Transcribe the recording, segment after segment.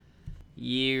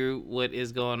What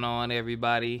is going on,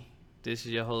 everybody? This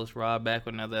is your host Rob, back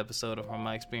with another episode of From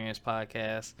My Experience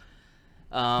podcast.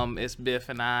 It's Biff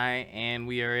and I, and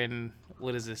we are in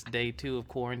what is this, day 2 of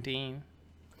quarantine?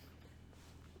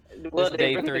 Well, This it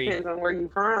day really 3. depends on where you're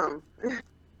from.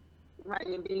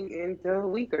 Might be into a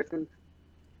week or two.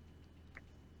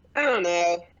 I don't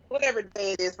know. Whatever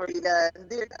day it is for you guys.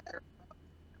 Dear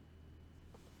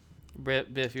God,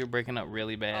 Biff, you're breaking up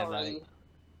really bad. Like already.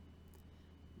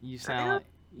 you I sound am. like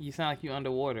you sound like you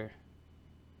underwater.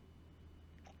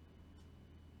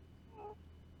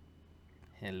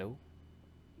 Hello?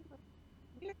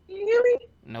 You hear me?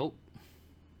 Nope.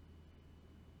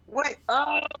 Wait.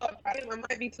 Oh, I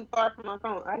might be too far from my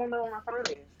phone. I don't know where my phone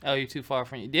is. Oh, you're too far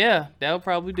from you. Yeah, that would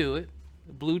probably do it.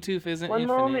 Bluetooth isn't One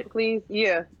infinite. moment, please.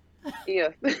 Yeah. Yeah.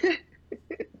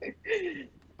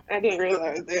 I didn't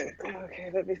realize that. Okay,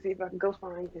 let me see if I can go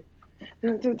find it.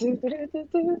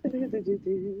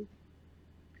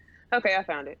 Okay, I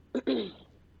found it.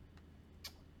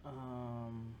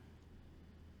 Um,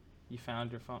 you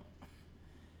found your phone.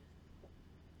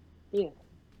 Yeah,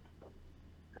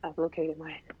 I've located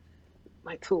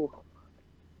my tool.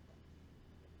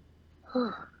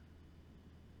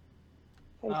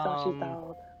 Hey, Sashi Um,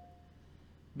 dog.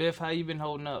 Biff, how you been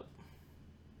holding up?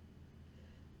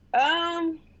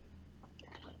 Um,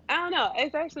 I don't know.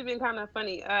 It's actually been kind of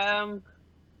funny. I'm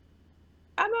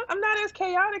not as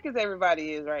chaotic as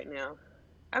everybody is right now.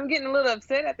 I'm getting a little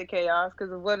upset at the chaos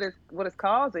because of what it's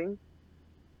causing.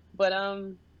 But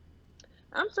I'm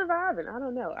surviving. I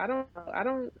don't know. I don't know. I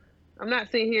don't. I'm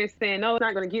not sitting here saying no, it's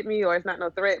not going to get me or it's not no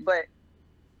threat. But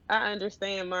I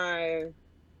understand my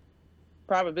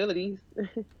probabilities,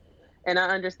 and I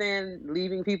understand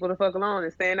leaving people the fuck alone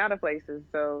and staying out of places.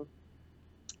 So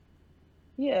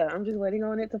yeah, I'm just waiting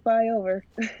on it to fly over.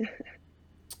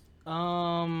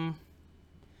 Um,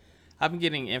 I've been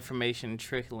getting information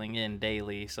trickling in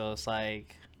daily, so it's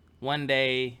like one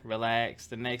day relax,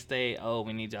 the next day, oh,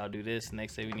 we need y'all to do this, the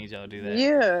next day we need y'all to do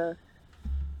Yeah.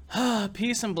 that.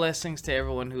 Peace and blessings to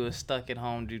everyone who is stuck at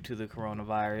home due to the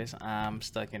coronavirus. I'm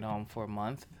stuck at home for a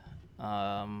month.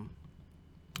 Um,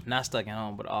 Not stuck at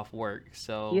home, but off work.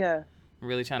 So Yeah. I'm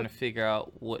really trying to figure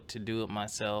out what to do with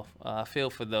myself. I feel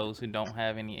for those who don't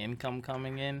have any income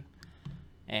coming in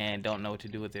and don't know what to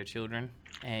do with their children.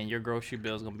 And your grocery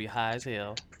bill is gonna be high as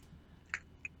hell.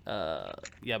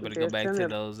 Yeah, better go There's back to gonna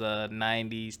those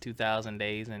 90s, 2000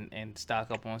 days and stock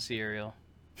up on cereal.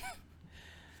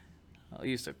 I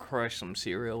used to crush some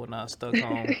cereal when I was stuck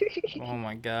home. Oh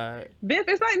my god. Biff,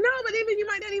 it's like, no, but even you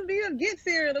might not even be able to get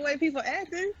cereal the way people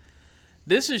acting.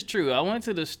 This is true. I went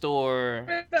to the store.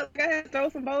 I felt like I had to throw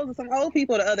some bowls of some old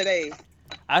people the other day.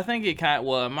 I think it kind of,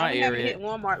 well, in I my haven't area, hit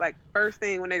Walmart like first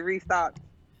thing when they restocked.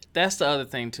 that's the other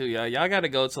thing too, y'all. Y'all got to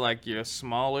go to like your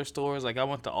smaller stores. Like I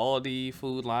went to Aldi,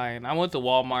 Food Lion. I went to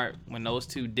Walmart when those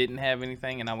two didn't have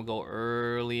anything, and I would go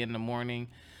early in the morning.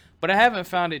 But I haven't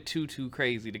found it too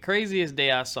crazy. The craziest day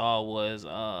I saw was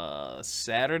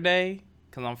Saturday,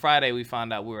 cause on Friday we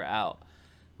found out we were out.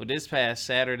 But this past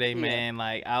Saturday, Yeah. man,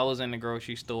 like I was in the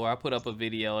grocery store. I put up a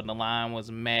video, and the line was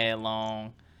mad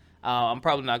long. I'm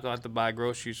probably not gonna have to buy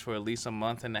groceries for at least a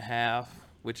month and a half,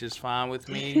 which is fine with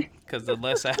me, because the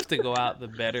less I have to go out, the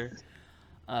better.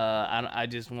 I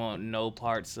just want no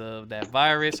parts of that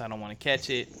virus. I don't want to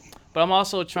catch it. But I'm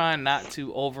also trying not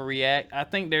to overreact. I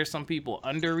think there's some people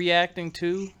underreacting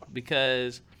too,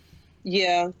 because,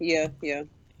 Yeah.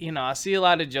 I see a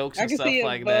lot of jokes I and can see stuff it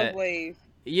like both that. ways.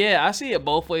 Yeah, I see it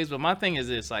both ways, but my thing is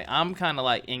this, like, I'm kind of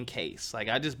like in case. Like,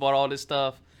 I just bought all this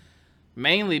stuff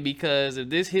mainly because if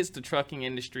this hits the trucking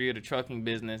industry or the trucking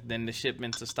business, then the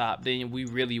shipments will stop. Then we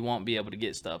really won't be able to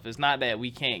get stuff. It's not that we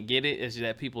can't get it, it's just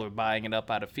that people are buying it up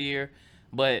out of fear.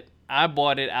 But I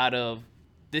bought it out of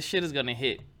this shit is going to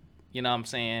hit, you know what I'm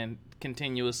saying,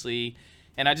 continuously.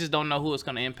 And I just don't know who it's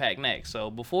going to impact next.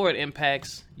 So before it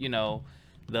impacts,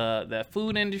 the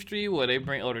food industry, where they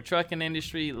bring, or the trucking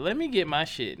industry, let me get my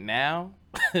shit now.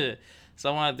 So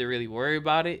I don't have to really worry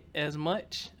about it as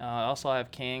much. I also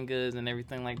have canned goods and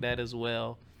everything like that as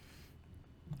well.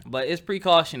 But it's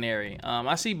precautionary.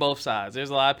 I see both sides.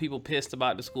 There's a lot of people pissed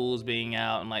about the schools being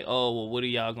out and like, oh, well, what are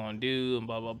y'all going to do? And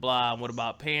blah, blah, blah. And what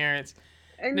about parents?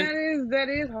 And Then, that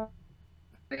is hard.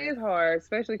 It is hard,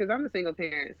 especially because I'm a single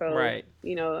parent. So, right.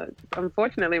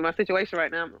 unfortunately, my situation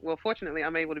right now, well, fortunately,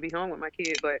 I'm able to be home with my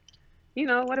kid. But,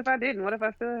 what if I didn't? What if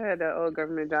I still had that old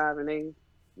government job and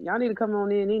y'all need to come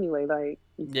on in anyway? Like,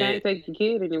 you Yeah. can't take your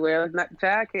kid anywhere. It's not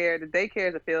childcare. The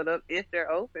daycares are filled up if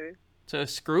they're open. So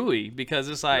it's screwy because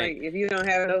it's Like, like, if you don't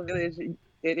have no village,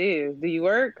 it is. Do you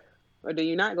work or do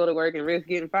you not go to work and risk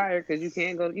getting fired because you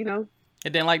can't go,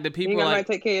 and then like the you ain't people got nobody like,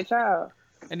 to take care of your child?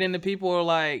 And then the people are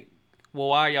like, well,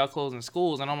 why are y'all closing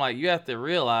schools? And I'm like, you have to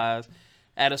realize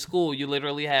at a school, you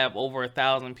literally have over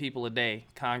 1,000 people a day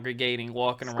congregating,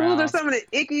 walking Schools are around. some of the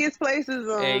ickiest places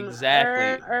on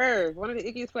Exactly. earth. One of the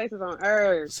ickiest places on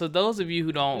earth. So those of you who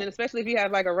And don't, then especially if you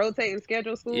have like a rotating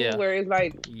schedule school yeah, where it's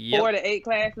like yep, 4 to 8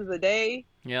 classes a day.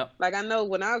 yep, Like I know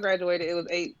when I graduated, it was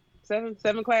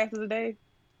seven classes a day.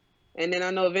 And then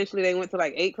I know eventually they went to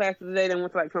like 8 classes a day. Then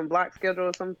went to like some block schedule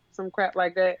or some crap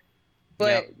like that. But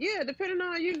yep. yeah, depending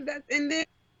on you,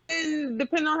 and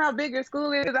depending on how big your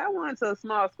school is, I went to a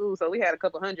small school, so we had a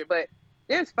couple hundred. But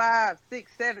there's 5,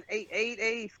 6, 7, 8,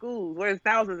 8 schools where there's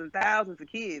thousands and thousands of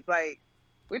kids. Like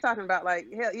we're talking about, like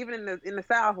hell, even in the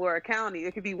South where a county,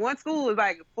 it could be one school is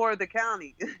like for the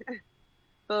county.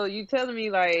 So you telling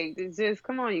me like it's just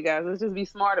come on, you guys, let's just be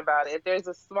smart about it. If there's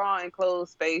a small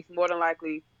enclosed space, more than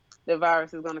likely the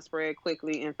virus is going to spread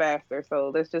quickly and faster.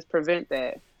 So let's just prevent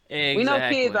that. We know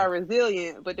kids Exactly. are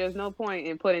resilient, but there's no point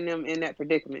in putting them in that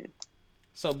predicament.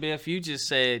 So Biff, you just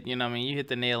said, you know, what I mean, you hit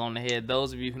the nail on the head.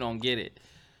 Those of you who don't get it,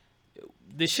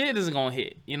 the shit isn't gonna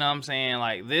hit. You know what I'm saying?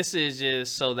 Like this is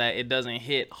just so that it doesn't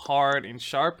hit hard and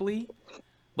sharply,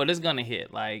 but it's gonna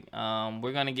hit. Like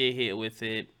we're gonna get hit with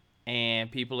it,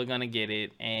 and people are gonna get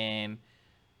it. And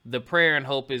the prayer and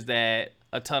hope is that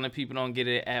a ton of people don't get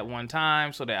it at one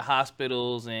time, so that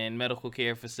hospitals and medical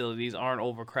care facilities aren't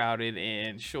overcrowded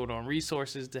and short on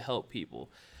resources to help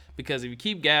people. Because if you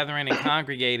keep gathering and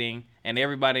congregating and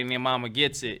everybody and their mama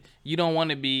gets it, you don't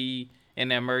want to be in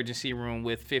the emergency room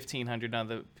with 1,500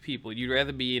 other people. You'd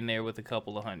rather be in there with a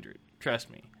couple of hundred. Trust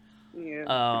me. Yeah.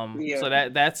 So Yeah.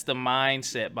 that's the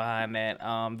mindset behind that.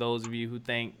 Those of you who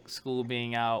think school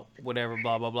being out, whatever,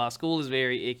 blah blah blah. School is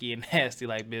very icky and nasty,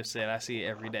 like Biff said. I see it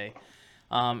every day.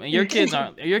 And your kids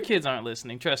aren't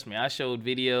listening. Trust me. I showed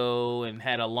video and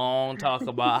had a long talk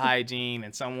about hygiene,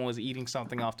 and someone was eating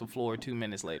something off the floor 2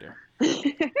 minutes later.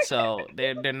 So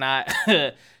they're not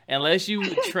unless you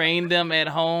train them at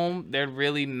home, they're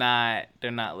really not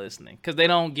they're not listening because they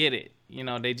don't get it. You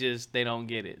know, they don't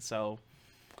get it. So,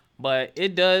 but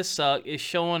it does suck. It's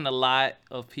showing a lot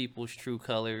of people's true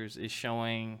colors. It's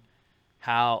showing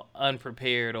how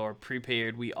unprepared or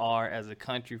prepared we are as a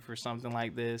country for something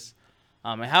like this,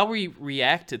 and how we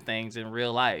react to things in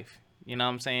real life. You know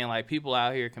what I'm saying? Like people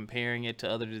out here comparing it to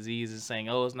other diseases, saying,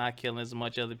 "Oh, it's not killing as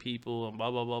much other people," and blah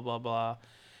blah blah blah blah.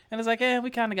 And it's like, we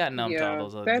kind of got numb to all Yeah.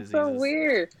 those other That's so diseases.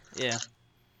 weird. Yeah,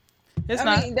 it's I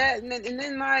not. mean that, and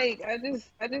then like I just,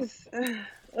 I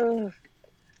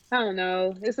don't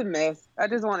know. It's a mess. I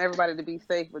just want everybody to be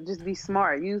safe, but just be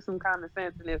smart. Use some common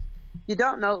sense, and if you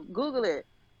don't know, Google it.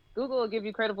 Google will give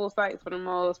you credible sites for the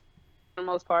most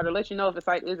part, or let you know if a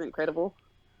site isn't credible,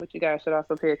 which you guys should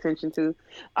also pay attention to.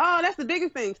 Oh, that's the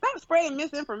biggest thing. Stop spreading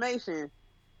misinformation.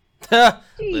 Jeez, I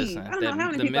Listen, don't know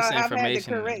how many the people I've had to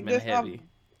misinformation has correct been just off, heavy.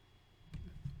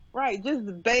 right, just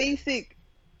the basic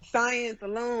science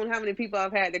alone. How many people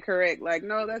I've had to correct? Like,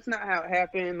 no, that's not how it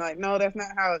happened. Like, no, that's not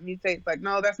how it mutates. Like,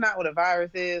 no, that's not what a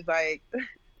virus is. Like,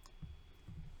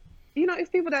 it's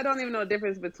people that don't even know the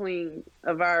difference between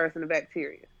a virus and a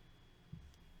bacteria.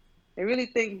 They really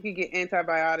think you can get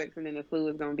antibiotics and then the flu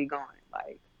is gonna be gone.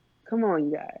 Like, come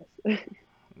on, you guys.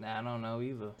 Nah, I don't know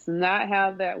either. It's not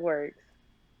how that works.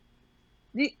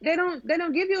 They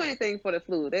don't give you anything for the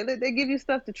flu. They give you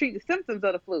stuff to treat the symptoms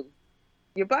of the flu.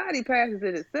 Your body passes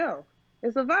it itself.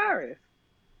 It's a virus.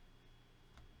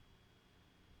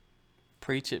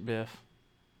 Preach it, Biff.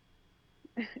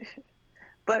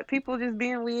 But people just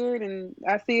being weird, and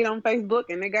I see it on Facebook,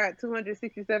 and they got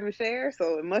 267 shares,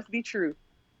 so it must be true.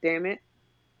 Damn it.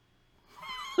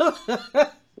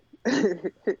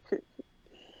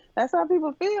 That's how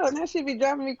people feel, and that should be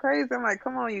driving me crazy. I'm like,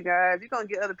 come on, you guys, you're gonna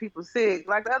get other people sick.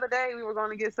 Like the other day, we were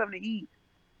going to get something to eat,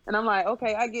 and I'm like,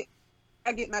 okay, I get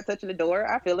not touching the door.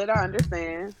 I feel it. I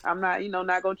understand. I'm not,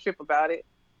 not gonna trip about it.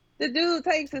 The dude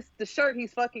takes the shirt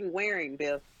he's fucking wearing,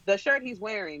 Bill. The shirt he's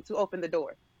wearing to open the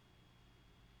door.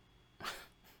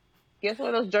 Guess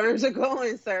where those germs are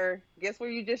going, sir? Guess where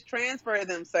you just transfer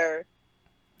them, sir?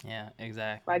 Yeah,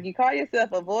 exactly. Like you call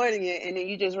yourself avoiding it, and then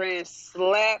you just ran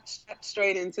slap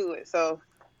straight into it. So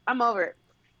I'm over it.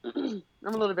 I'm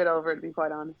a little bit over it, to be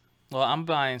quite honest. Well, I'm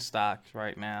buying stocks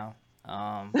right now.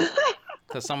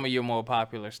 Because some of your more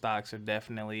popular stocks are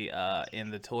definitely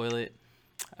in the toilet.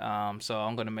 So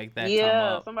I'm gonna make that come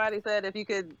up. Somebody said if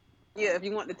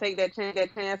you want to take that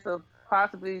chance of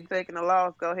possibly taking a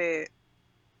loss, go ahead.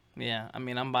 Yeah, I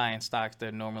mean I'm buying stocks that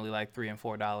are normally like $3 and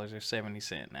 $4 or 70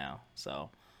 cents now. So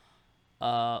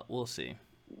we'll see.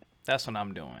 That's what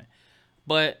I'm doing.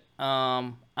 But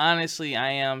honestly,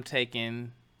 I am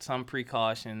taking some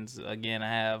precautions. Again, I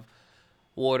have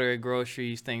water,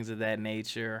 groceries, things of that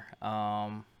nature,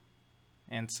 and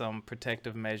some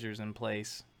protective measures in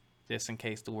place just in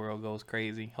case the world goes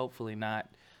crazy. Hopefully not.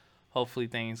 Hopefully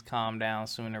things calm down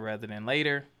sooner rather than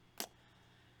later.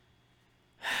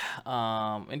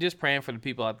 And just praying for the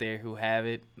people out there who have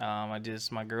it.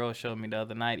 My girl showed me the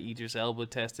other night, Idris Elba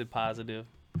tested positive.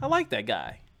 I like that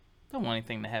guy. Don't want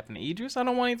anything to happen to Idris. I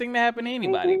don't want anything to happen to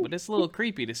anybody, but it's a little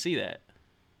creepy to see that.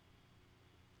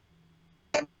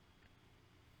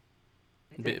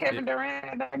 Kevin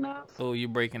Durant diagnosed? Oh, you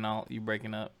breaking up.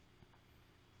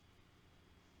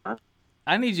 Huh?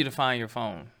 I need you to find your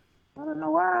phone. I don't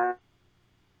know why.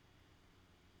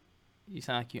 You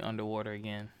sound like you underwater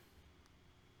again.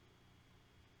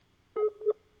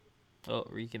 Oh,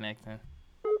 reconnecting.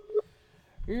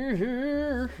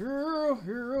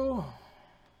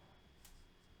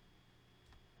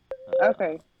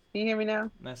 Okay. Can you hear me now?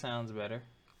 That sounds better,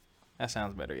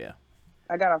 yeah.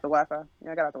 I got off the Wi-Fi.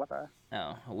 Yeah, I got off the Wi-Fi.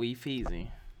 Oh, we feezy.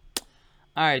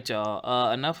 All right,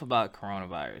 y'all. Enough about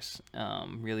coronavirus.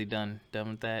 Really done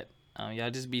with that. Y'all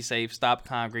just be safe. Stop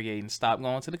congregating. Stop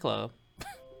going to the club.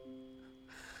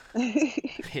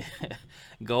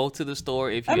 Go to the store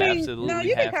if you absolutely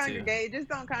you have can congregate. Just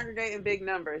don't congregate in big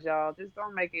numbers, y'all. Just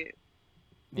don't make it.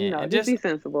 Just be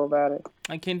sensible about it.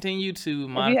 And continue to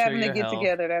monitor your health. If you having to get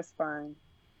together, that's fine.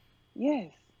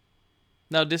 Yes.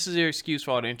 No, this is your excuse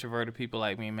for all the introverted people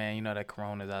like me, man. You know that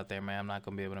corona's out there, man. I'm not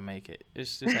gonna be able to make it.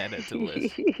 Just add that to the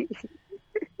list.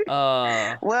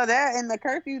 Well, that and the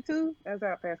curfew too. That's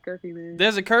out past curfew, man.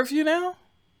 There's a curfew now?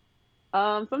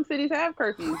 Some cities have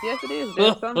curfews. Yes, it is.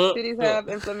 Some cities have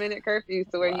implemented curfews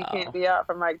to where you can't be out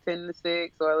from like 10 to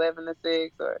 6 or 11 to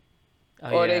 6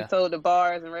 or they've told the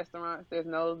bars and restaurants there's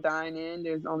no dine-in.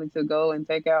 There's only to go and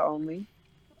take out only.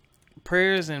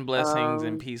 Prayers and blessings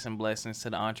and peace and blessings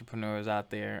to the entrepreneurs out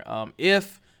there.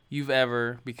 If you've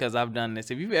ever, because I've done this,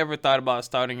 if you've ever thought about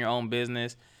starting your own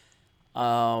business,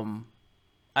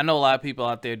 I know a lot of people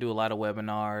out there do a lot of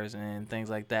webinars and things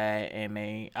like that,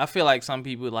 and I feel like some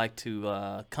people like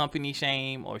to company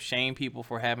shame or shame people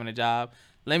for having a job.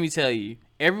 Let me tell you,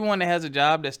 everyone that has a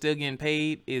job that's still getting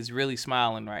paid is really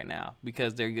smiling right now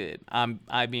because they're good.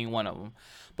 I being one of them.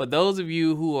 But those of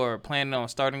you who are planning on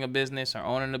starting a business or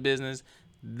owning a business,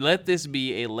 let this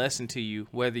be a lesson to you,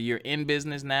 whether you're in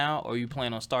business now or you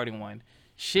plan on starting one.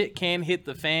 Shit can hit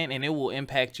the fan and it will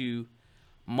impact you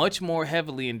much more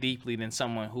heavily and deeply than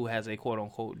someone who has a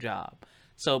quote-unquote job.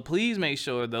 So please make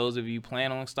sure those of you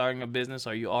plan on starting a business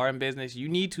or you are in business, you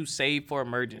need to save for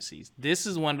emergencies. This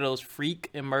is one of those freak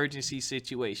emergency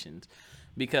situations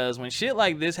because when shit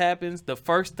like this happens, the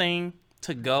first thing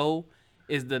to go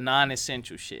is the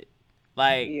non-essential shit.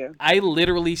 I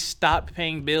literally stopped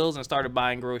paying bills and started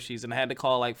buying groceries, and I had to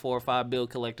call like 4 or 5 bill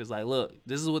collectors like, look,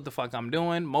 this is what the fuck I'm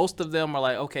doing. Most of them are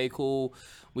like, okay, cool.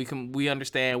 We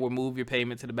understand. We'll move your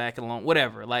payment to the back of the loan,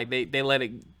 whatever. Like they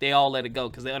all let it go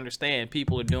because they understand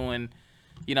people are doing,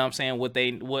 you know what I'm saying, what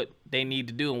they need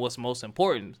to do and what's most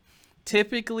important.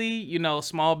 Typically,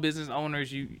 small business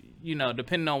owners, you know,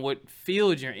 depending on what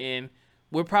field you're in,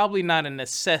 we're probably not a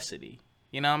necessity.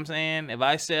 You know what I'm saying? If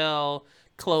I sell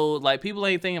clothes, like people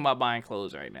ain't thinking about buying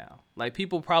clothes right now. Like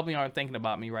people probably aren't thinking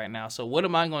about me right now. So what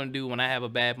am I going to do when I have a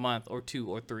bad month or 2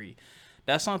 or 3?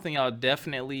 That's something y'all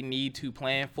definitely need to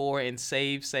plan for and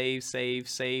save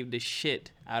the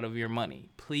shit out of your money.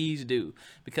 Please do.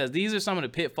 Because these are some of the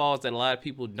pitfalls that a lot of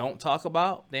people don't talk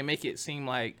about. They make it seem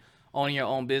like owning your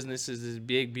own business is this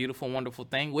big, beautiful, wonderful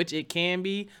thing, which it can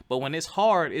be. But when it's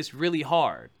hard, it's really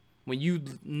hard. When you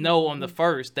know on the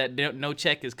 1st that no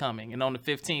check is coming and on the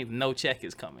 15th, no check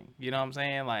is coming. You know what I'm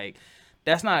saying? Like,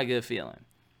 that's not a good feeling.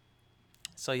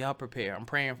 So y'all prepare. I'm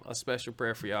praying a special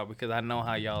prayer for y'all because I know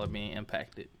how y'all are being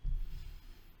impacted.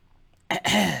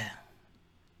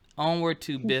 Onward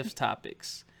to Biff's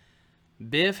topics.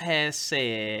 Biff has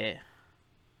said,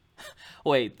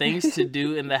 wait, things to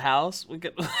do in the house?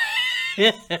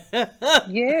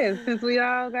 Yes, since we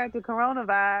all got the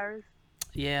coronavirus.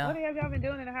 Yeah. What have y'all been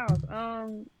doing in the house?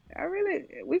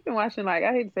 We've been watching, like,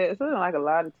 I hate to say it, it's been like a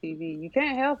lot of TV. You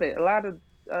can't help it. A lot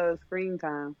of screen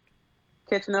time.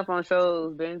 Catching up on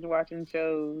shows, binge watching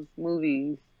shows,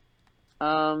 movies,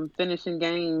 finishing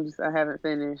games I haven't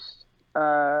finished.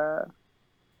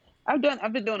 I've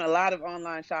been doing a lot of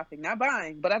online shopping. Not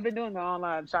buying, but I've been doing the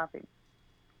online shopping.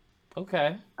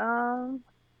 Okay.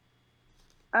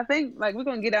 I think like we're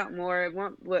gonna get out more.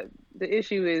 What the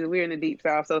issue is, we're in the deep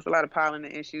south, so it's a lot of pollen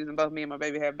issues, and both me and my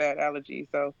baby have bad allergies.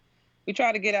 So we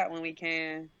try to get out when we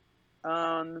can.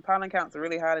 The pollen counts are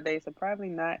really high today, so probably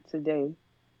not today.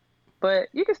 But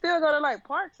you can still go to like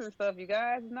parks and stuff, you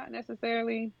guys. Not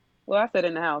necessarily. Well, I said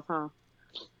in the house, huh?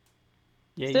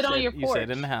 Yeah, Sit on your you said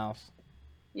in the porch. house.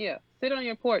 Yeah, sit on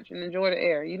your porch and enjoy the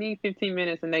air. You need 15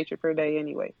 minutes of nature per day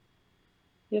anyway.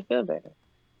 You'll feel better.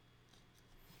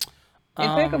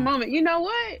 And take a Um, moment. You know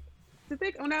what? To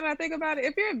think now that I think about it,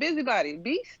 if you're a busybody,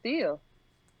 be still.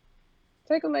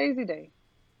 Take a lazy day.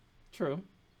 true.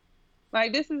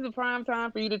 Like this is the prime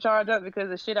time for you to charge up because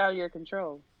the shit out of your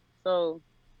control. So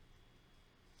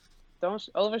don't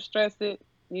overstress it.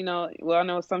 You know, well, I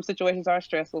know some situations are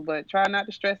stressful, but try not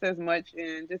to stress as much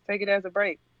and just take it as a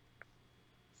break.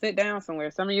 Sit down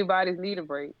somewhere. Some of your bodies need a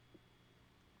break.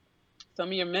 Some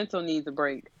of your mental needs a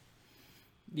break.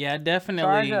 Yeah,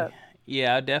 Charge up.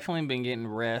 I've definitely been getting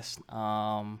rest.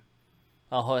 A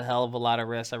whole hell of a lot of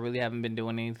rest. I really haven't been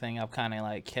doing anything. I'm kind of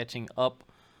like catching up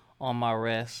on my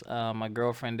rest. My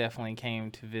girlfriend definitely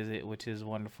came to visit, which is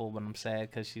wonderful, but I'm sad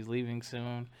because she's leaving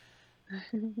soon.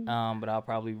 But I'll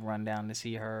probably run down to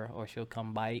see her, or she'll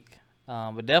come bike.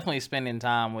 But definitely spending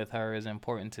time with her is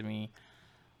important to me.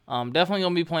 Definitely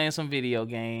gonna be playing some video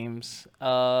games.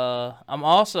 I'm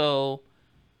also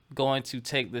going to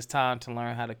take this time to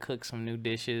learn how to cook some new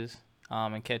dishes.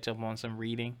 And catch up on some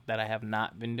reading that I have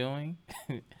not been doing.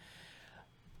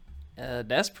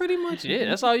 That's pretty much it.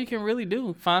 That's all you can really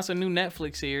do. Find some new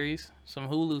Netflix series, some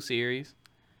Hulu series.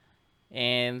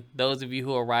 And those of you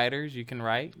who are writers, you can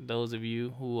write. Those of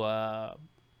you who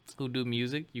do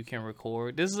music, you can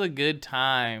record. This is a good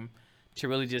time to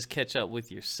really just catch up with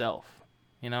yourself,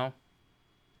 you know?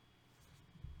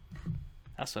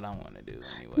 That's what I want to do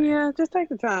anyway. Yeah, just take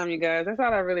the time, you guys. That's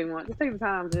all I really want. Just take the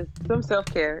time. Just some self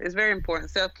care. It's very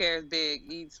important. Self care is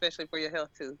big, especially for your health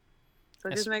too. So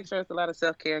just make sure it's a lot of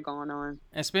self care going on.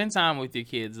 And spend time with your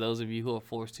kids. Those of you who are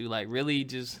forced to, like, really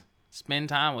just spend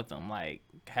time with them. Like,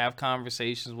 have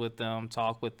conversations with them,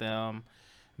 talk with them,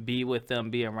 be with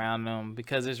them, be around them,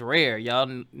 because it's rare.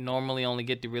 Y'all normally only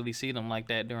get to really see them like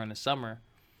that during the summer.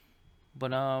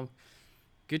 But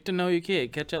get to know your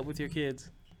kid. Catch up with your kids.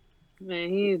 Man,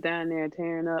 he's down there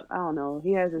tearing up. I don't know.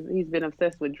 He's been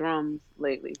obsessed with drums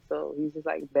lately, so he's just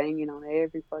like banging on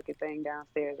every fucking thing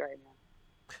downstairs right now.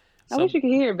 I wish you could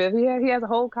hear, Biff. He has a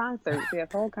whole concert. He has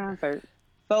a whole concert,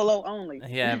 solo only.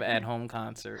 He have at home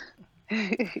concert.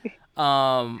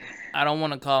 I don't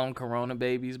want to call them Corona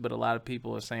babies, but a lot of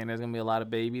people are saying there's gonna be a lot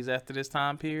of babies after this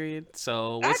time period.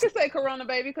 So I can say Corona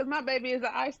baby because my baby is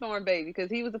an ice storm baby because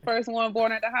he was the first one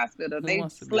born at the hospital. They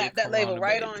slapped that label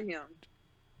right on him.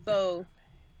 So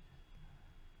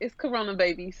it's Corona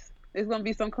babies. There's gonna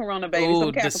be some Corona babies.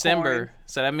 Oh, December.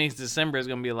 So that means December is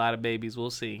gonna be a lot of babies. We'll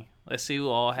see. Let's see who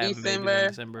all have babies in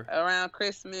December. Around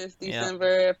Christmas,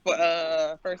 December,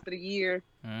 for first of the year.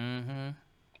 Mm-hmm.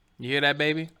 You hear that,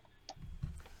 baby?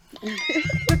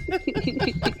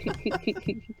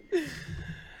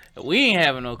 We ain't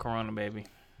having no Corona baby.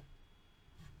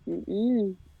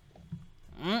 Mm-mm.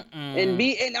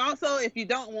 And also, if you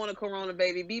don't want a Corona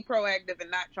baby, be proactive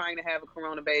and not trying to have a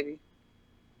Corona baby.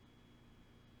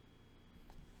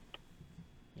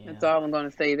 Yeah. That's all I'm going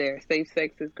to say there. Safe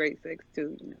sex is great sex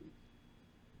too, you know.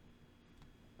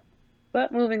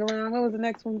 But moving along, what was the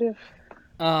next one, Biff?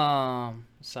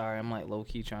 Sorry, I'm like low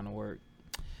key trying to work.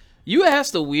 You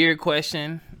asked a weird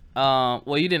question.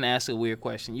 Well, you didn't ask a weird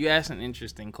question. You asked an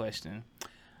interesting question.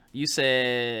 You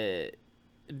said,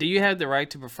 do you have the right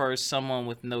to prefer someone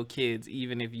with no kids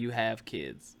even if you have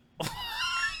kids?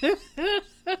 Biff,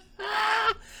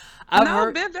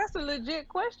 that's a legit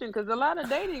question because a lot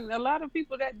of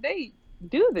people that date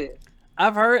do this.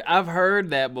 I've heard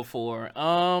that before.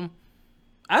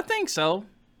 I think so.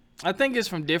 I think it's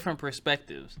from different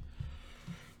perspectives.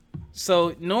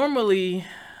 So normally,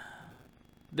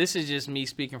 this is just me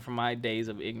speaking from my days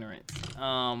of ignorance.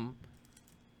 When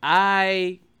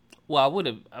I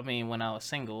was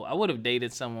single, I would have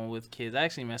dated someone with kids. I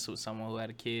actually messed with someone who had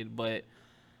a kid, but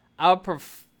I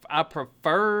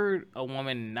preferred a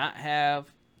woman not have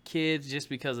kids just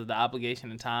because of the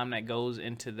obligation and time that goes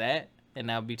into that, and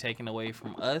that would be taken away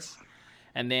from us.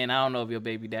 And then I don't know if your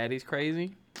baby daddy's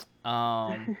crazy.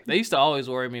 They used to always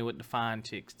worry me with the fine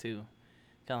chicks too.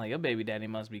 Kind of like, your baby daddy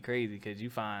must be crazy because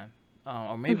you fine.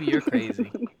 Or maybe you're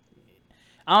crazy.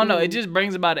 I don't know. It just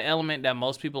brings about an element that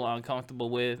most people are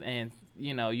uncomfortable with. And,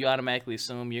 you know, you automatically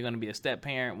assume you're going to be a step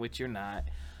parent, which you're not.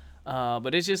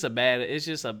 But it's just a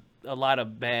lot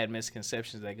of bad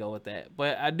misconceptions that go with that.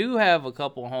 But I do have a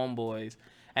couple homeboys,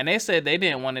 and they said they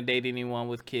didn't want to date anyone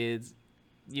with kids,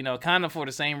 you know, kind of for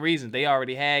the same reason. They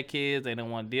already had kids. They didn't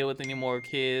want to deal with any more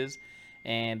kids.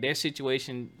 And their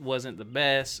situation wasn't the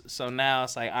best. So now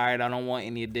it's like, all right, I don't want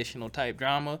any additional type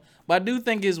drama. But I do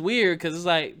think it's weird because it's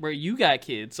like, bro, you got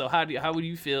kids. So how would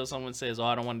you feel if someone says, oh,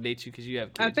 I don't want to date you because you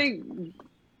have kids? I think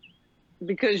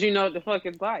because you know what the fuck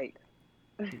it's like.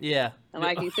 Yeah. And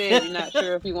like you said, you're not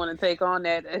sure if you want to take on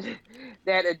that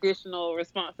that additional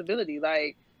responsibility.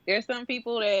 Like there's some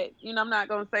people that, I'm not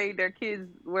gonna say their kids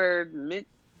were meant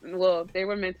well, they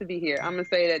were meant to be here. I'm gonna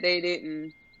say that they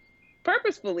didn't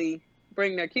purposefully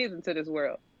bring their kids into this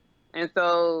world. And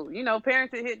so,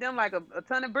 parents had hit them like a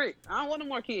ton of bricks. I don't want no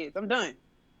more kids. I'm done.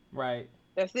 Right.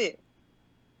 That's it.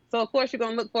 So of course you're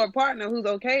gonna look for a partner who's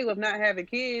okay with not having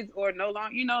kids or no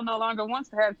longer wants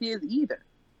to have kids either.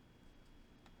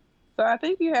 So I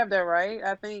think you have that right.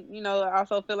 I think, I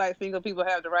also feel like single people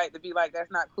have the right to be like,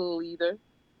 that's not cool either.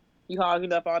 You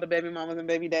hogging up all the baby mamas and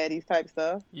baby daddies type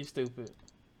stuff. You stupid.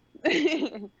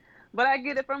 But I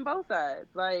get it from both sides.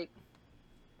 Like,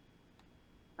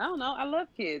 I don't know. I love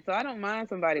kids, so I don't mind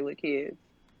somebody with kids.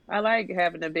 I like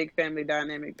having a big family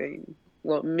dynamic thing.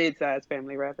 Well, mid-sized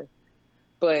family rather.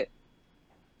 But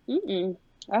I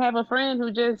have a friend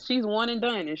who she's one and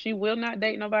done, and she will not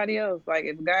date nobody else. Like,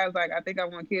 if a guy's like, I think I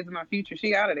want kids in my future,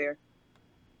 she out of there.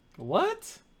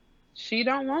 What? She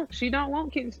don't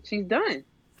want kids. She's done.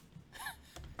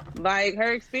 Like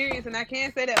her experience, and I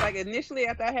can't say that. Like initially,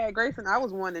 after I had Grayson, I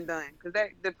was one and done because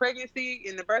the pregnancy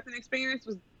and the birthing experience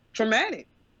was traumatic,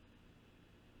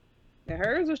 and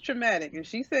hers was traumatic. And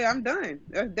she said, "I'm done.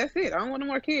 That's it. I don't want no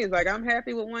more kids. Like I'm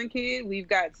happy with one kid. We've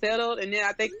got settled." And then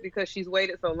I think because she's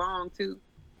waited so long too,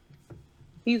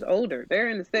 he's older. They're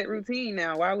in the set routine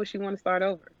now. Why would she want to start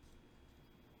over?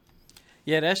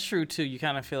 Yeah, that's true too. You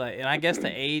kind of feel like, and I guess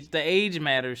the age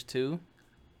matters too.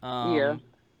 Yeah.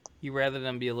 You rather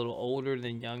them be a little older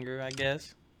than younger, I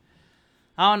guess.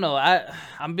 I don't know.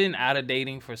 I've been out of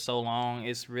dating for so long.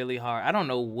 It's really hard. I don't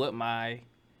know I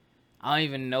don't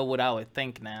even know what I would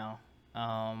think now.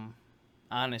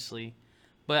 Honestly,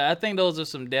 but I think those are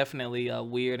some definitely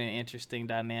weird and interesting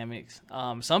dynamics.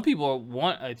 Some people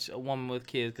want a woman with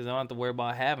kids because I don't have to worry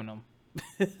about having them.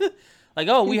 Like,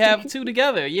 oh, we have two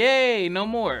together. Yay, no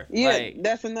more. Yeah, like,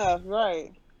 that's enough,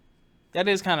 right? That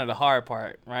is kind of the hard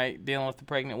part, right? Dealing with the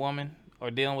pregnant woman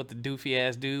or dealing with the doofy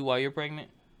ass dude while you're pregnant.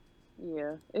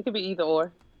 Yeah, it could be either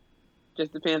or.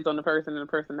 Just depends on the person and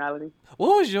the personality.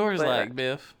 What was yours like,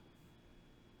 Biff?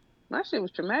 My shit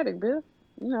was traumatic, Biff.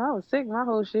 I was sick my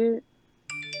whole shit.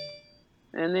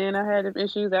 And then I had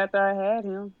issues after I had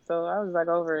him. So I was like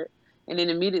over it. And then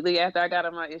immediately after I got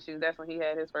on my issues, that's when he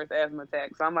had his first asthma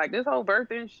attack. So I'm like, this whole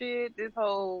birthing shit, this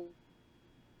whole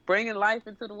bringing life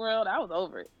into the world, I was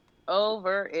over it.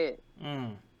 Over it.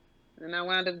 And I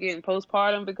wound up getting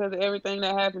postpartum because of everything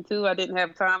that happened too. I didn't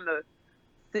have time to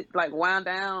sit, like, wind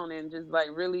down and just like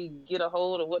really get a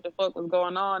hold of what the fuck was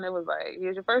going on. It was like,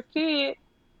 here's your first kid.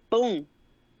 Boom.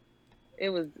 It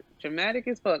was dramatic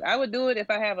as fuck. I would do it if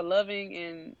I have a loving,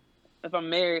 and if I'm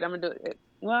married, I'm gonna do it.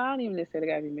 Well, I don't even necessarily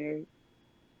gotta be married.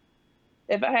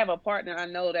 If I have a partner, I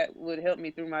know that would help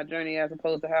me through my journey as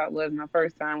opposed to how it was my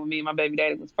first time when me and my baby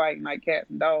daddy was fighting like cats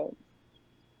and dogs.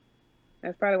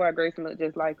 That's probably why Grayson looked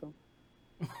just like him.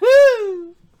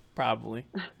 Probably.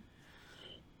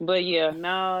 But yeah,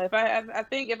 no, I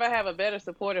think if I have a better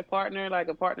supportive partner, like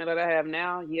a partner that I have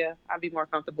now, yeah, I'd be more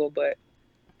comfortable. But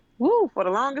for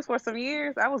the longest, for some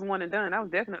years, I was one and done. I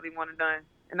was definitely one and done.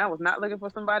 And I was not looking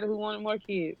for somebody who wanted more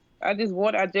kids. I just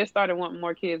started wanting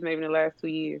more kids maybe in the last 2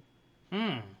 years.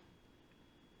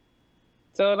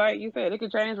 So like you said, it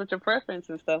could change with your preference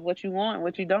and stuff, what you want,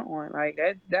 what you don't want. Like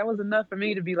that was enough for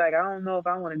me to be like, I don't know if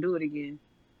I want to do it again.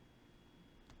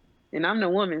 And I'm the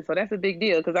woman, so that's a big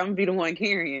deal because I'm gonna be the one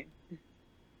carrying.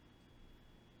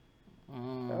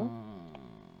 So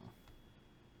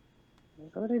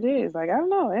that's what it is. Like, I don't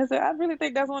know. I really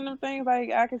think that's one of them things.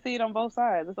 Like, I can see it on both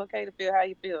sides. It's okay to feel how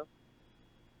you feel.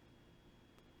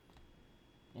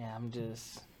 Yeah, I'm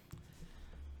just.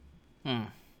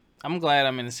 I'm glad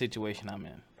I'm in the situation I'm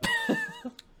in.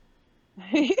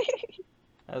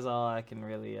 That's all I can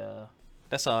really.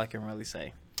 That's all I can really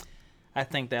say. I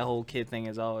think that whole kid thing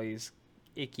is always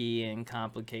icky and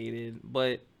complicated,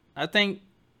 but I think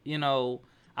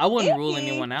I wouldn't rule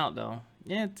anyone out though.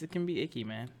 Yeah, it can be icky,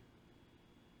 man.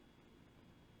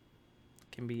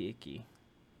 It can be icky.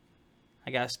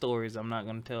 I got stories I'm not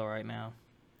gonna tell right now.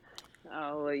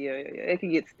 Oh well, yeah. It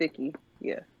can get sticky.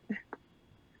 Yeah.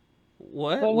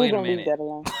 What? But Wait we're a gonna leave minute. that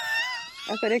alone.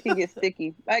 I said it can get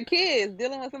sticky. Like kids,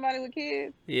 dealing with somebody with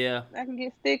kids. Yeah. That can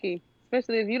get sticky,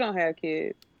 especially if you don't have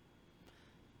kids.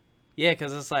 Yeah,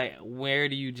 because it's like, where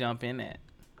do you jump in at?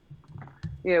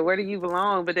 Yeah, where do you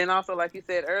belong? But then also, like you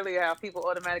said earlier, how people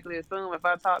automatically assume if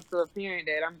I talk to a parent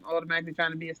that I'm automatically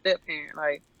trying to be a step parent.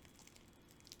 Like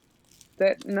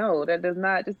that, no, that does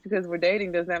not. Just because we're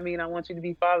dating does not mean I want you to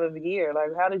be father of the year. Like,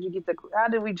 how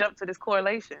did we jump to this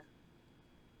correlation?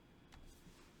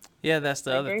 Yeah, that's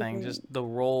the Like other thing. Gracie. Just the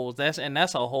roles. That's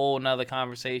a whole nother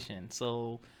conversation.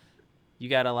 So you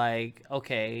gotta like,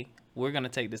 okay, we're gonna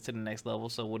take this to the next level.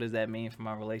 So what does that mean for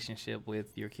my relationship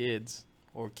with your kids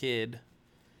or kid?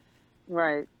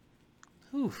 Right.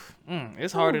 Whew.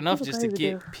 It's hard Oh, enough people just to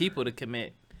crazy, Bill. get people to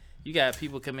commit. You got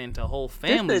people committing to whole Just a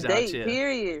families out date, here.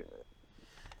 period.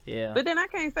 Yeah. But then I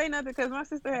can't say nothing because my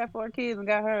sister had 4 kids and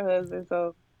got her husband.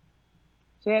 So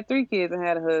she had 3 kids and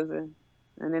had a husband.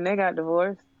 And then they got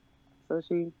divorced. So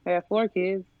she had 4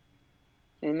 kids.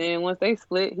 And then once they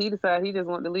split, he decided he just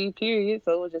wanted to leave, period.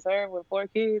 So it was just her with 4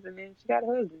 kids. And then she got a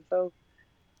husband. So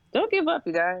don't give up,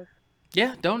 you guys.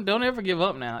 Yeah, don't ever give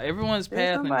up now. Everyone's There's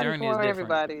path and somebody journey is for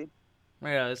different. everybody.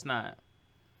 Yeah, it's not.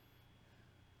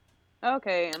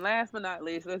 Okay, and last but not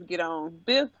least, let's get on.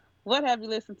 Biff, what have you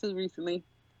listened to recently?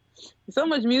 So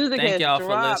much music Thank has y'all for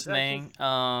dropped. I just listening.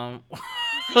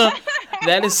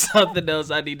 That is something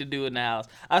else I need to do in the house.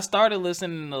 I started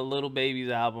listening to Little Baby's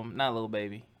album. Not Little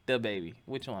Baby, The Baby.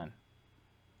 Which one?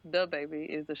 The Baby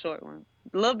is the short one.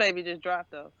 Lil Baby just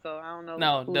dropped though, so I don't know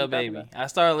No, who The you're talking about. Baby. I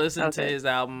started listening to Okay. his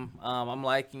album. I'm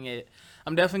liking it.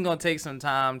 I'm definitely gonna take some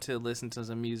time to listen to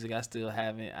some music. I still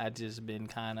haven't. I just been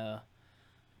kind of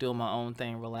doing my own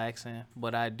thing, relaxing.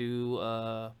 But I do.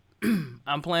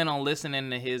 I'm planning on listening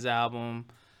to his album.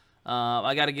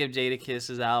 I got to give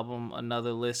Jadakiss's album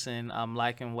another listen. I'm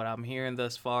liking what I'm hearing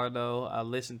thus far, though. I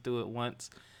listened through it once,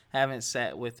 haven't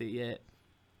sat with it yet.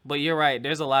 But you're right.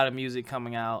 There's a lot of music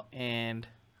coming out, and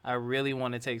I really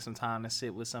want to take some time to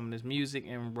sit with some of this music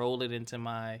and roll it into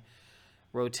my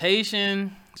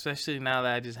rotation, especially now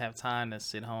that I just have time to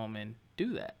sit home and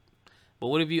do that. But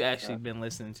what have you actually been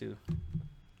listening to?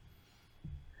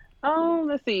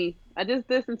 Let's see. I just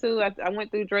listened to. I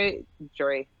went through Jay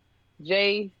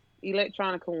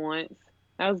Electronica once.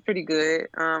 That was pretty good.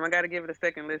 I got to give it a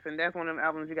second listen. That's one of them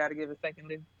albums you got to give a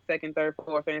second, third,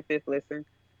 fourth, and fifth listen.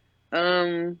 I've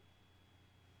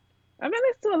been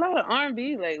listening to a lot of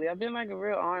R&B lately. I've been like a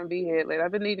real R&B head lately.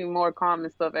 I've been needing more calm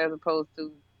and stuff as opposed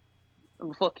to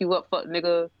fuck you up, fuck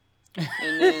nigga,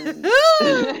 and then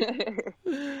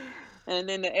and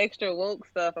then the extra woke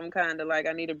stuff. I'm kind of like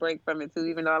I need a break from it too,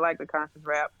 even though I like the conscious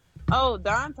rap. Oh,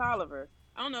 Don Tolliver.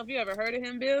 I don't know if you ever heard of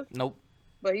him, Bill, Nope.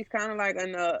 but he's kind of like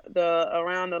in the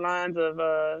around the lines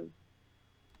of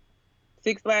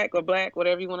Six Black or Black,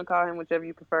 whatever you want to call him, whichever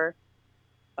you prefer.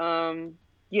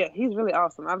 Yeah, he's really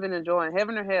awesome. I've been enjoying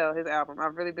Heaven or Hell, his album.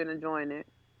 I've really been enjoying it.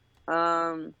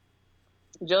 JoJo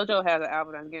has an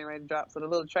album that's getting ready to drop, so the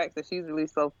little tracks that she's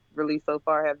released so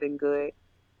far have been good.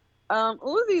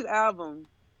 Uzi's album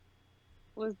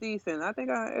was decent. I think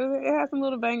it had some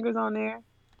little bangers on there.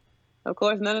 Of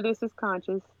course, none of this is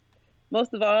conscious.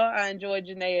 Most of all, I enjoyed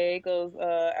Janae Aiko's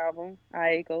album,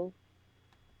 Aiko.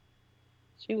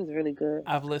 She was really good.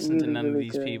 I've listened to Really, none of really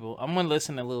these good. people. I'm gonna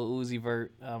listen to Lil Uzi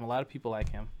Vert. A lot of people like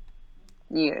him.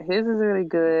 Yeah, his is really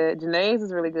good. Janae's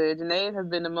is really good. Janae's has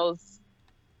been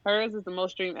hers is the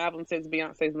most streamed album since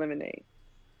Beyonce's Lemonade.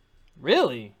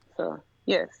 Really? So,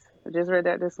 yes, I just read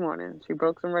that this morning. She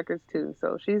broke some records too.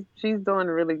 So she's doing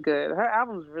really good. Her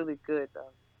album's really good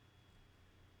though.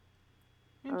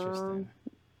 Interesting.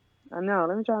 I know.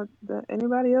 Let me try.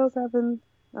 Anybody else I've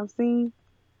seen?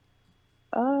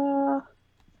 I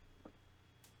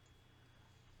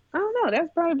don't know.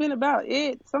 That's probably been about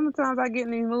it. Sometimes I get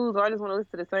in these moods where I just want to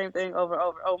listen to the same thing over and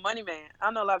over. Oh, Money Man.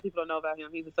 I know a lot of people don't know about him.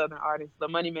 He's a Southern artist. But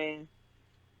Money Man,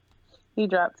 he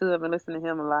dropped two. I've been listening to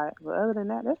him a lot. But other than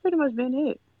that, that's pretty much been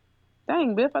it.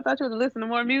 Dang, Biff, I thought you would listen to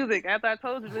more music after I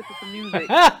told you to listen to music.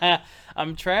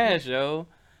 I'm trash, yo.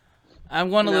 I'm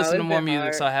going to No, listen to it's more been music,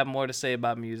 hard. so I have more to say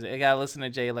about music. I gotta listen to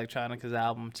Jay Electronica's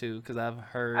album too, because I've I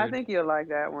heard think you'll like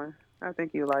that one. I've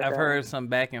heard some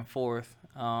back and forth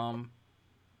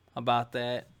about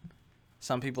that.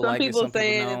 Some people Some like it, people some people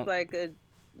saying don't. it's like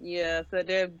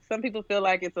so some people feel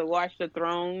like it's a watch the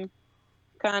throne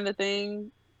kind of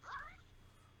thing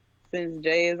since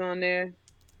Jay is on there.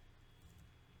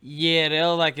 Yeah, they're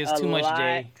like it's A too much lot.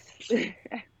 Jay.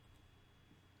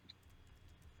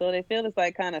 So they feel it's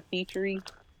like kind of featurey,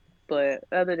 but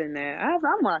other than that,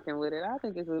 I'm rocking with it. I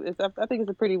think it's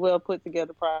a pretty well put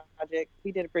together project.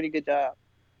 He did a pretty good job,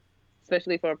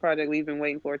 especially for a project we've been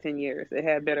waiting for 10 years. It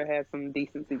had better have some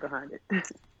decency behind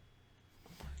it.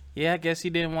 Yeah, I guess he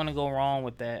didn't want to go wrong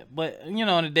with that. But you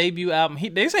know, the debut album,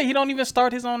 they say he don't even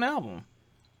start his own album.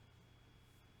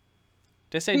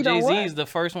 They say He don't Jay-Z what? is the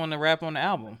first one to rap on the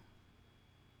album.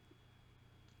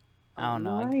 I don't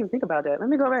know. I didn't even think about that. Let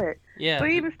me go back. Yeah. But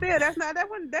even still, that's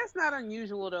not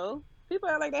unusual though. People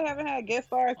act like they haven't had guest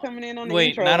stars coming in on the Wait,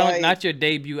 intro. Like, not your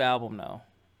debut album though.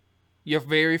 Your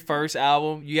very first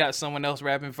album, you got someone else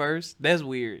rapping first. That's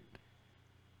weird.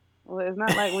 Well, it's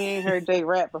not like we ain't heard Jay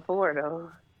rap before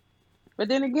though. But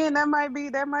then again, that might be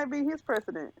his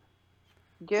precedent.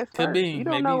 Guess Could first. be. You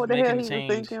don't Maybe know he's what the hell making a he was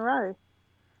change. thinking, right?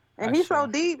 And That's he's so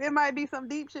true. deep, it might be some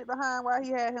deep shit behind why he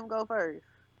had him go first.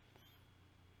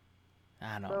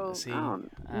 I don't So see. I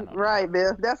don't. I don't know. Right,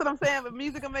 Bill. That's what I'm saying. But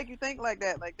music will make you think like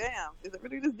that. Like, damn, is it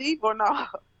really this deep or not?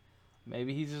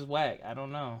 Maybe he's just whack. I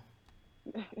don't know.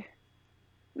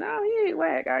 No, he ain't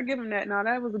whack. I give him that. No,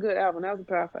 that was a good album. That was a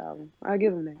powerful album. I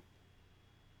give him that.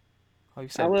 Oh, you I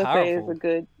said will say it's a powerful.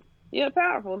 good. Yeah,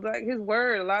 powerful. Like his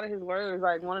word, a lot of his words.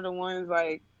 Like one of the ones,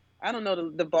 like I don't know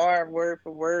the bar word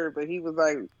for word, but he was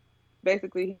like,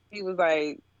 basically, he was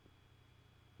like,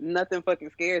 nothing fucking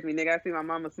scares me, nigga. I see my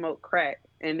mama smoke crack,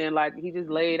 and then like he just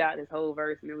laid out his whole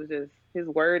verse, and it was just his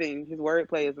wording, his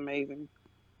wordplay is amazing.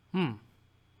 All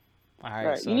right,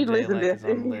 Right, you so need to Jay listen Elect to is on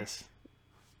the this. list.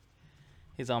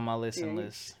 He's on my listen Yeah,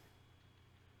 list.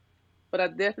 but I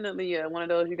definitely one of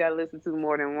those you gotta listen to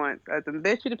more than once. I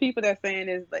bet you the people that saying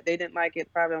this like they didn't like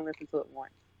it probably don't listen to it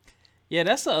once. Yeah,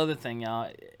 that's the other thing,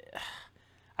 y'all.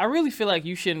 I really feel like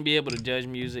you shouldn't be able to judge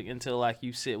music until like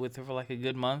you sit with it for like a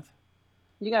good month.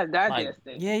 You gotta Like, digest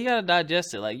it. yeah, you gotta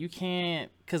digest it. Like, you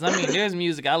can't, cause I mean, there's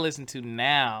music I listen to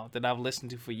now that I've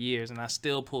listened to for years, and I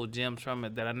still pull gems from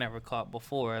it that I never caught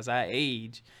before. As I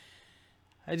age,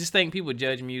 I just think people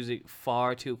judge music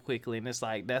far too quickly, and it's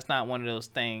like that's not one of those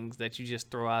things that you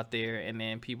just throw out there and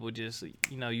then people just,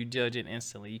 you judge it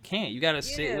instantly. You can't. You gotta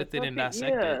sit Yeah, with it and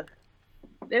dissect yeah.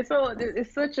 it.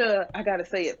 It's such a I gotta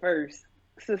say it first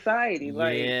society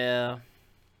like. Yeah,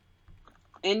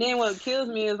 And then what kills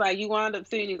me is like you wind up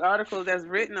seeing these articles that's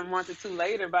written a month or two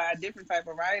later by a different type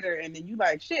of writer, and then you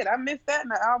like, shit, I missed that in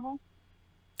the album.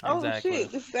 Oh exactly.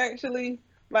 shit, this is actually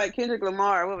like Kendrick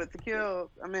Lamar. What was it? To Kill?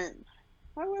 I mean,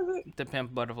 what was it? The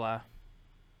Pimp Butterfly,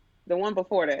 The one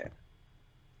before that.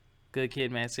 Good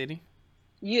Kid, Mad City.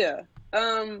 Yeah.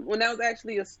 When that was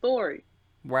actually a story,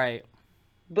 Right.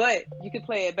 but you could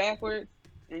play it backwards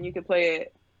and you could play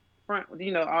it front,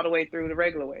 all the way through the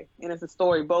regular way, and it's a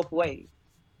story both ways.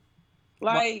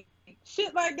 Well, Like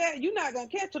shit like that, you're not gonna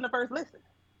catch on the first listen.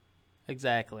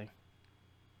 exactly.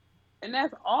 And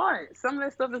that's art. Some of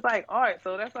that stuff is like art.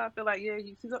 So that's why I feel like, yeah,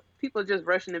 you see people just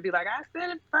rushing to be like, I said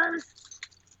it first.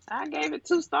 I gave it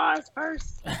 2 stars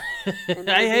first. And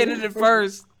I hated it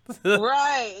first.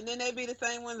 Right. And then they be the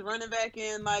same ones running back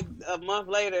in like a month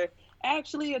later.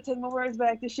 Actually, I take my words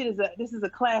back. This is a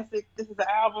classic. This is an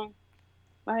album.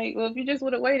 Like, well, if you just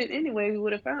would have waited anyway, we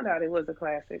would have found out it was a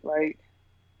classic. Like,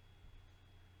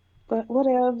 but what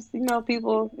else?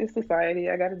 People, it's society.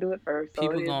 I got to do it first. So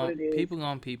it is what it is. People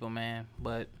gonna people, man.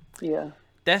 But Yeah.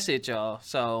 that's it, y'all.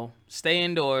 So stay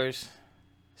indoors.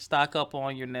 Stock up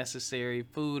on your necessary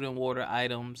food and water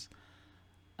items.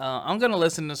 I'm gonna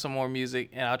listen to some more music,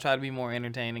 and I'll try to be more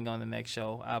entertaining on the next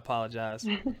show. I apologize.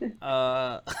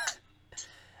 I'm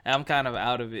kind of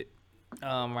out of it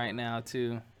right now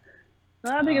too.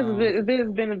 I think it's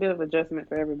been a bit of adjustment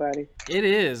for everybody. It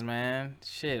is, man.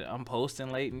 Shit, I'm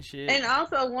posting late and shit. And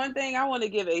also, one thing I want to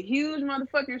give a huge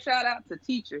motherfucking shout out to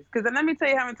teachers. Because let me tell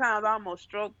you how many times I almost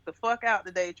stroked the fuck out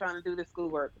today trying to do this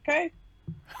schoolwork, okay?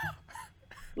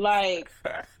 Like,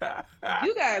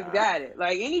 you guys got it.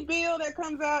 Like, any bill that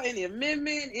comes out, any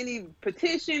amendment, any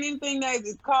petition, anything that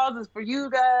causes for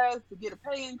you guys to get a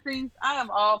pay increase, I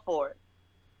am all for it.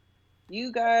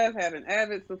 You guys have an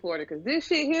avid supporter. Because this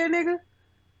shit here, nigga,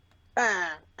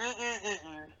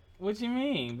 What you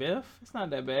mean, Biff? It's not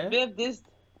that bad. Biff,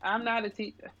 I'm not a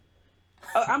teacher.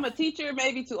 I'm a teacher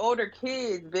maybe to older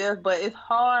kids, Biff, but it's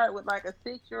hard with like a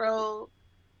 6-year-old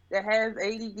that has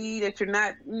ADD that you're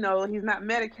not, he's not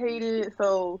medicated.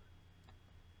 So,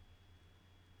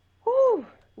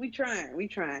 we trying. We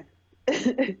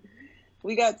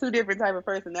got 2 different type of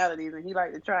personalities, and he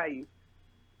like to try you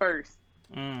first.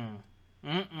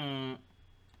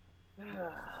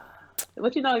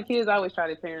 But the kids always try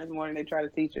their parents more than they try the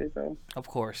teachers. So Of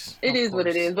course. it is what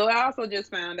it is. But I also just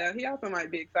found out he also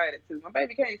might be excited too. My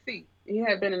baby can't see. He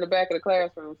had been in the back of the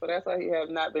classroom, so that's why he have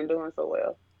not been doing so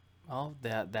well. Oh,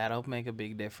 that'll make a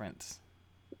big difference.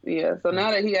 Yeah. So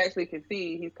now that he actually can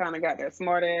see, he's kind of got that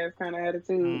smart ass kind of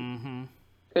attitude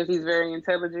because he's very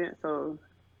intelligent. So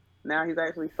now he's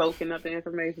actually soaking up the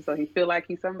information, so he feel like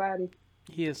he's somebody.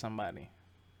 He is somebody.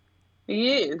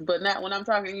 He is, but not when I'm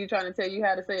talking to you trying to tell you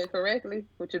how to say it correctly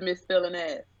with your misspelling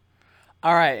ass.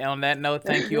 All right. On that note,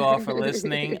 thank you all for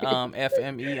listening.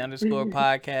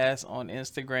 FME_podcast on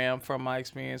Instagram, from my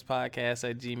experience podcast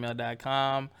at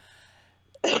gmail.com.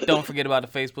 Don't forget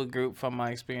about the Facebook group, From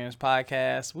My Experience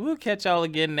Podcast. We'll catch y'all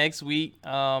again next week,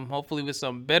 hopefully with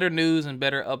some better news and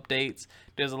better updates.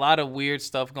 There's a lot of weird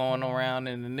stuff going around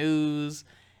in the news,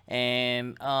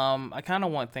 And I kind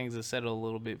of want things to settle a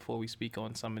little bit before we speak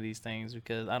on some of these things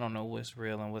because I don't know what's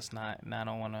real and what's not, and I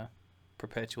don't want to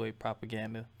perpetuate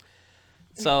propaganda.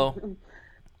 So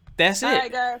that's All it.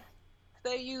 right, guys.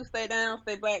 Stay you, stay down,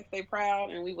 stay black, stay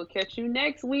proud, and we will catch you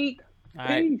next week. All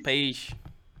right, Peace. peace.